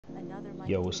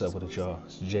Yo, what's up with it, y'all?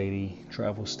 It's JD,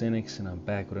 Travelsthenix, and I'm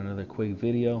back with another quick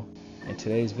video. And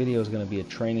today's video is going to be a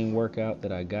training workout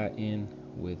that I got in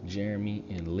with Jeremy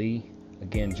and Lee.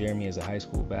 Again, Jeremy is a high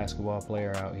school basketball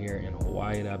player out here in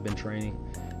Hawaii that I've been training.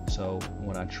 So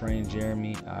when I train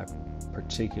Jeremy, I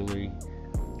particularly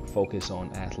focus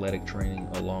on athletic training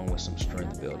along with some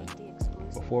strength building.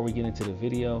 Before we get into the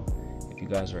video, if you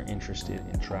guys are interested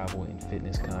in travel and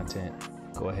fitness content,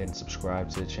 go ahead and subscribe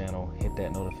to the channel, hit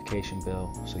that notification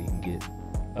bell so you can get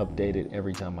updated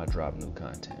every time I drop new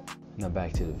content. Now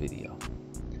back to the video.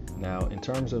 Now in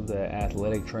terms of the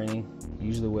athletic training,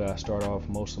 usually the way I start off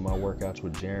most of my workouts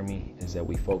with Jeremy is that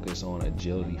we focus on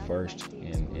agility first.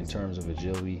 And in terms of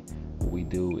agility, what we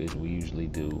do is we usually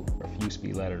do a few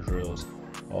speed ladder drills.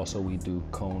 Also we do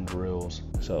cone drills.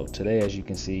 So today, as you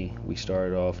can see, we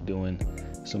started off doing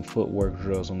some footwork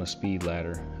drills on the speed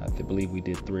ladder. I believe we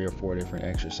did 3 or 4 different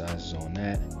exercises on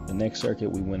that. The next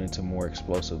circuit, we went into more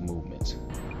explosive movements.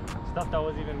 Stuff that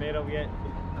wasn't even made of yet.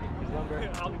 Lumber,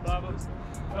 Alibaba,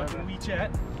 fucking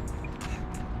WeChat.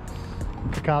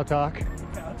 Kakao Talk.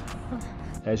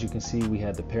 As you can see, we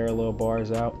had the parallel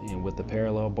bars out, and with the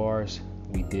parallel bars,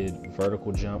 we did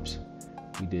vertical jumps.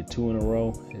 We did 2 in a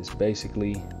row. It's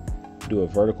basically do a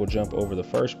vertical jump over the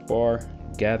first bar,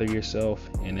 gather yourself,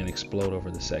 and then explode over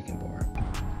the second bar.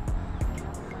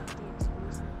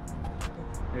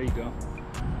 There you go.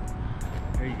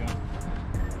 There you go.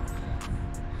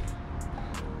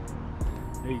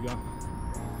 There you go.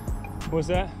 What's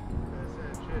that?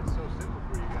 Shit's so simple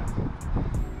for you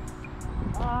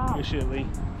guys. Good shit, Lee.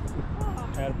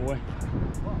 Attaboy.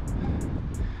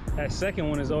 That second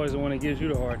one is always the one that gives you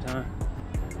the hard time.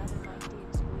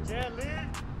 Yeah, Lee.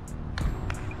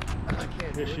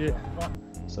 Good shit.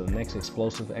 So the next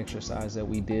explosive exercise that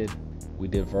we did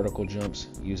vertical jumps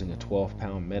using a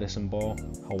 12-pound medicine ball.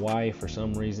 Hawaii, for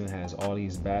some reason, has all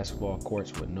these basketball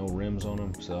courts with no rims on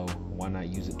them, so why not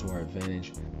use it to our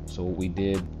advantage? So what we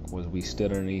did was we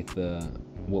stood underneath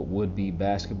what would be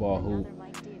basketball hoop,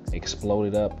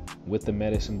 exploded up with the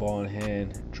medicine ball in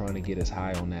hand, trying to get as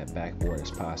high on that backboard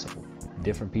as possible.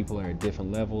 Different people are at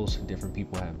different levels, different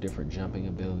people have different jumping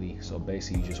ability, so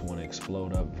basically you just want to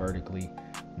explode up vertically,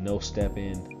 no step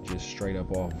in, just straight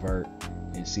up off vert,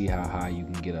 and see how high you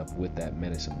can get up with that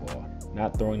medicine ball.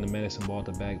 Not throwing the medicine ball at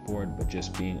the backboard, but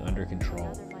just being under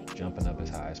control, jumping up as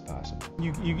high as possible.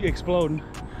 You exploding.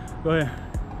 Go ahead.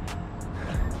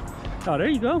 Oh, there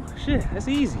you go. Shit, that's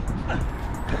easy.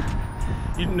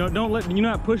 You know, don't let, you're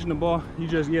not pushing the ball. You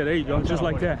just, yeah, there you go, just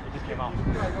like that. It just came out.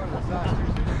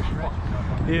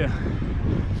 Yeah.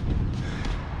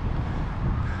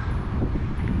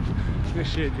 Good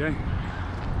shit, Jay.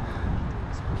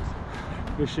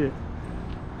 Good shit.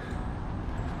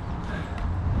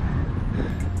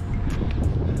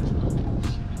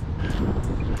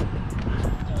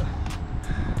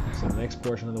 So the next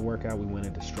portion of the workout, we went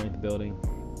into strength building.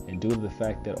 And due to the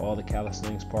fact that all the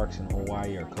calisthenics parks in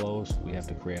Hawaii are closed, we have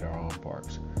to create our own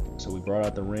parks. So we brought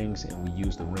out the rings and we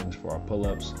used the rings for our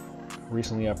pull-ups.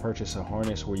 Recently, I purchased a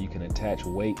harness where you can attach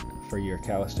weight for your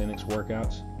calisthenics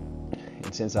workouts.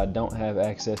 And since I don't have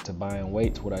access to buying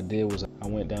weights, what I did was I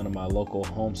went down to my local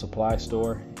home supply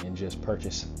store and just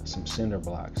purchased some cinder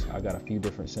blocks. I got a few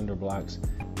different cinder blocks.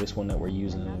 This one that we're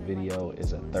using in the video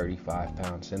is a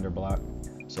 35-pound cinder block.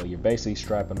 So you're basically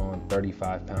strapping on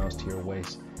 35 pounds to your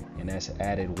waist, and that's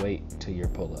added weight to your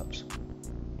pull-ups.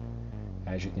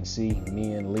 As you can see,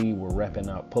 me and Lee were repping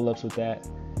out pull-ups with that.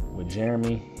 With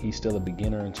Jeremy, he's still a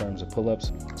beginner in terms of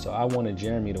pull-ups, so I wanted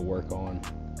Jeremy to work on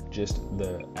just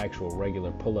the actual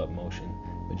regular pull-up motion,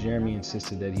 but Jeremy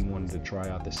insisted that he wanted to try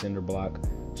out the cinder block.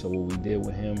 So what we did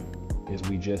with him is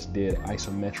we just did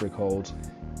isometric holds,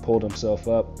 pulled himself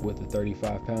up with the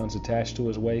 35 pounds attached to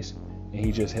his waist, and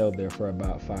he just held there for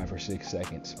about 5 or 6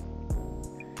 seconds.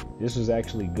 This was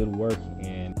actually good work,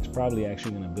 and it's probably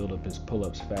actually going to build up his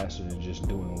pull-ups faster than just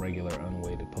doing regular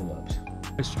unweighted pull-ups.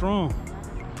 It's strong.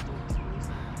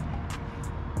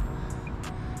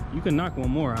 You can knock one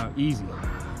more out easy.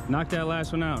 Knock that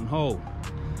last one out and hold.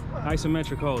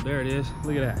 Isometric hold, there it is.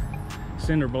 Look at that.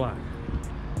 Cinder block.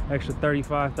 Extra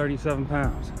 35, 37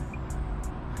 pounds.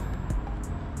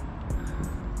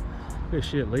 Good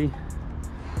shit, Lee.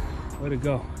 Way to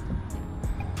go.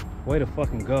 Way to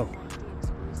fucking go.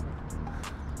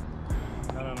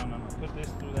 No. Put this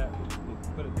through that.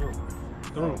 Put it through.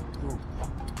 Through.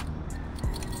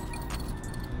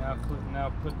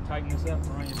 Now tighten this up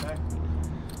around your back.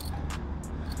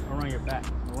 Around your back.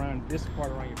 Around this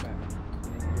part around your back.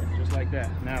 Yeah, just like that.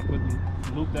 Now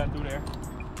loop that through there.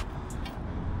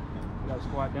 You gotta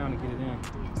squat down to get it in.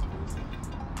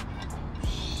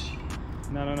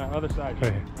 No, other side.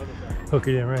 Right here. Other side. Hook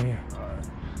it in right here. Alright.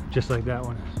 Just like that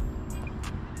one.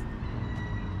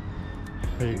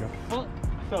 There you go. Fuck. I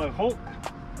feel like Hulk.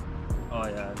 Oh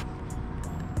yeah.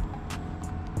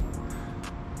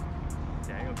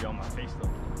 Yeah, I ain't gonna be on my face though.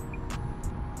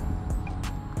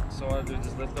 So what I do,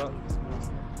 just lift up?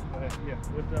 Go ahead, yeah,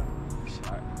 lift up.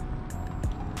 Alright.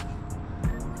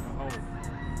 Hold.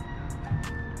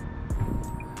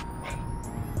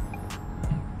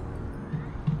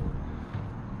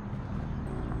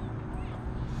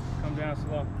 Come down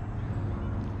slow.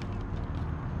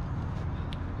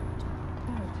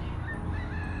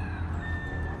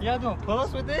 Y'all doing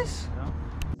pull-ups with this? No.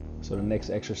 So the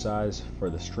next exercise for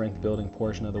the strength building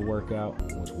portion of the workout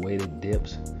was weighted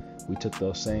dips. We took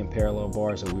those same parallel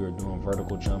bars that we were doing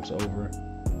vertical jumps over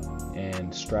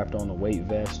and strapped on a weight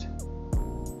vest.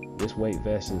 This weight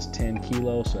vest is 10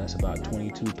 kilos, so that's about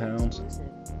 22 pounds.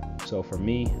 So for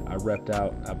me, I repped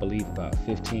out, I believe, about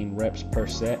 15 reps per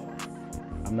set.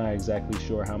 I'm not exactly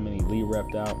sure how many Lee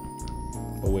repped out,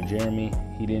 but with Jeremy,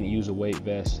 he didn't use a weight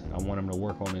vest. I want him to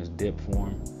work on his dip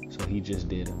form, so he just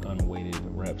did unweighted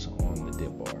reps on the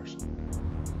dip bars.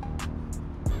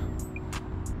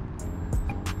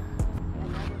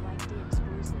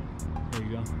 There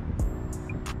you go.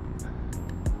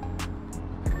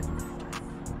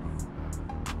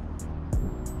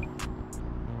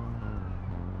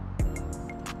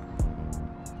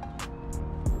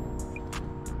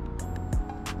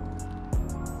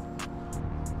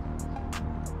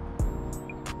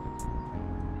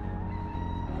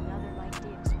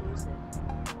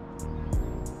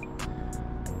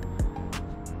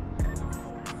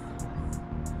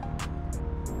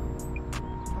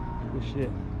 Good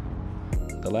shit.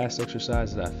 The last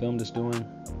exercise that I filmed us doing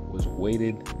was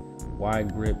weighted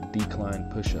wide grip decline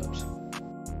push-ups.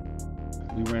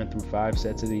 We ran through 5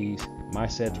 sets of these. My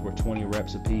sets were 20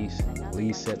 reps apiece.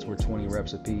 Lee's sets were 20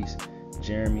 reps apiece.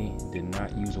 Jeremy did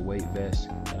not use a weight vest,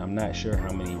 and I'm not sure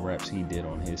how many reps he did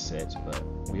on his sets, but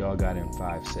we all got in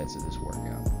 5 sets of this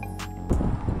workout.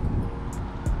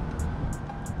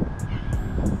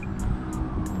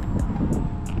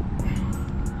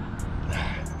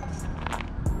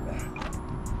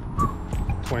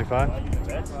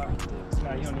 $25?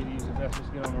 Nah, you don't need to use a vest.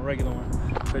 Just get on a regular one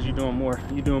because you're doing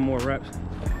more reps.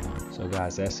 So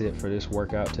guys, that's it for this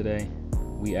workout today.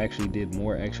 We actually did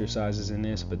more exercises in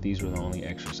this, but these were the only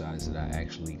exercises that I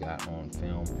actually got on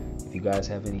film. If you guys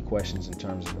have any questions in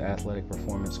terms of athletic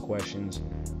performance questions,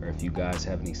 or if you guys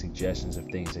have any suggestions of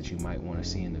things that you might want to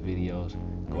see in the videos,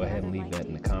 go ahead and leave that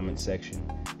in the comment section.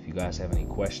 If you guys have any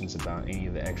questions about any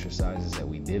of the exercises that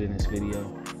we did in this video,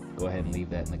 go ahead and leave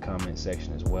that in the comment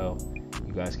section as well.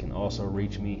 You guys can also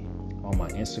reach me on my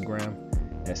Instagram.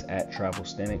 That's at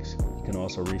Travelsthenix. You can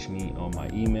also reach me on my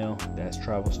email. That's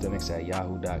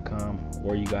travelsthenix@yahoo.com.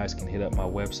 Or you guys can hit up my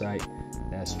website.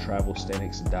 That's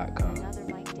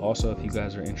travelsthenix.com. Also, if you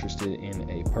guys are interested in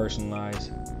a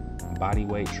personalized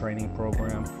bodyweight training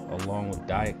program along with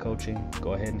diet coaching,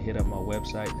 go ahead and hit up my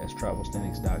website. That's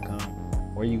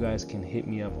travelsthenix.com. Or you guys can hit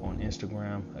me up on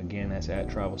Instagram. Again, that's at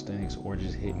Travelsthenix, or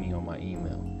just hit me on my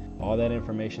email. All that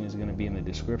information is going to be in the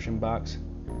description box.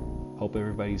 Hope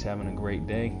everybody's having a great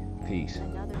day. Peace.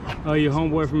 Oh, your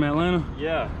homeboy from Atlanta?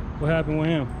 Yeah. What happened with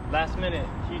him? Last minute,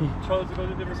 he chose to go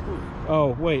to a different school.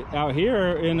 Oh, wait, out here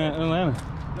or in Atlanta?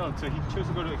 No, so he chose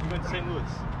to he went to St. Louis.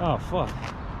 Oh, fuck.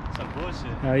 Some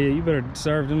bullshit. Oh, yeah, you better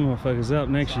serve them motherfuckers up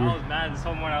next year. I was mad this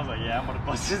whole morning. I was like, yeah, I'm gonna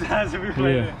bust his ass if we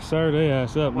play it. Yeah, serve their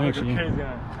ass up next year. Crazy.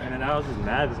 And then I was just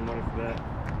mad this morning for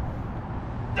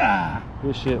that.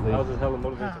 Good shit, Lee. I was just hella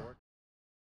motivated to work.